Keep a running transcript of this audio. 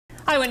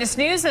Eyewitness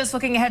News is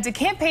looking ahead to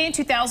campaign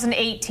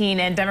 2018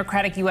 and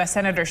Democratic U.S.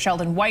 Senator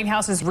Sheldon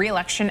Whitehouse's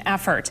re-election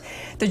effort.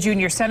 The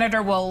junior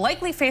senator will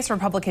likely face a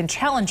Republican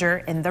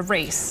challenger in the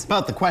race.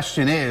 But the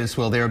question is,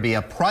 will there be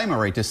a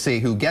primary to see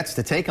who gets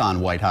to take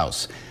on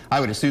Whitehouse?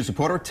 Eyewitness News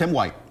reporter Tim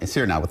White is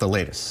here now with the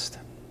latest.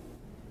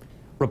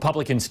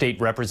 Republican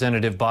State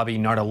Representative Bobby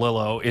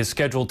Nardolillo is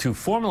scheduled to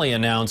formally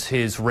announce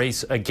his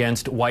race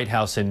against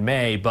Whitehouse in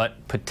May,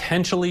 but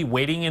potentially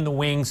waiting in the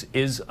wings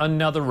is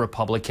another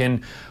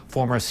Republican,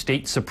 former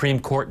state Supreme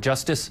Court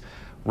Justice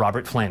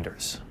Robert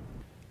Flanders.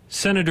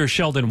 Senator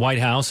Sheldon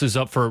Whitehouse is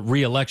up for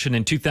re-election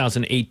in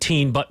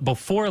 2018, but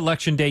before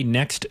Election Day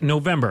next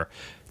November,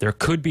 there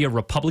could be a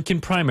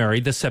Republican primary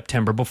the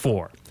September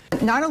before.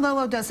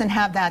 Nardolillo doesn't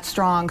have that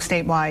strong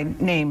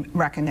statewide name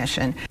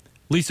recognition.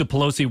 Lisa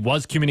Pelosi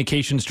was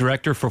communications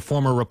director for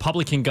former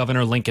Republican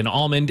Governor Lincoln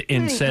Almond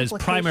and says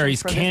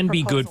primaries can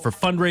be good for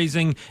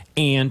fundraising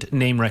and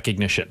name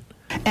recognition.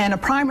 And a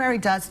primary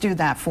does do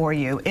that for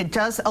you. It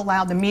does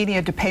allow the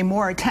media to pay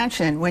more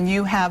attention when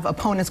you have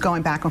opponents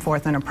going back and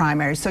forth in a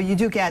primary, so you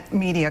do get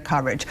media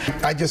coverage.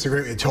 I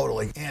disagree with you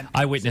totally.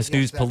 Eyewitness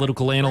News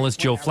political analyst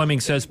Joe Fleming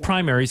says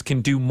primaries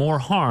can do more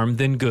harm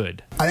than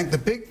good. I think the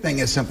big thing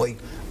is simply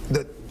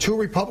the two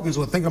Republicans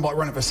who are thinking about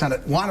running for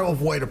Senate want to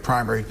avoid a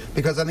primary,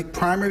 because I think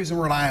primaries in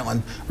Rhode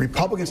Island,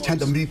 Republicans tend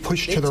to be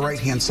pushed to the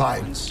right-hand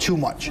side too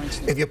much.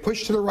 If you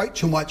push to the right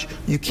too much,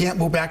 you can't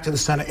move back to the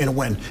Senate and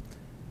win.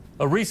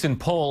 A recent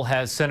poll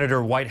has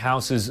Senator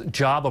Whitehouse's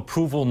job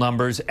approval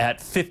numbers at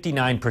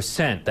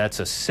 59%. That's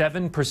a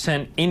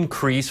 7%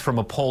 increase from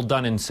a poll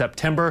done in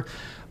September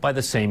by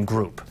the same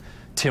group.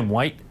 Tim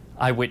White,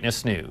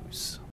 Eyewitness News.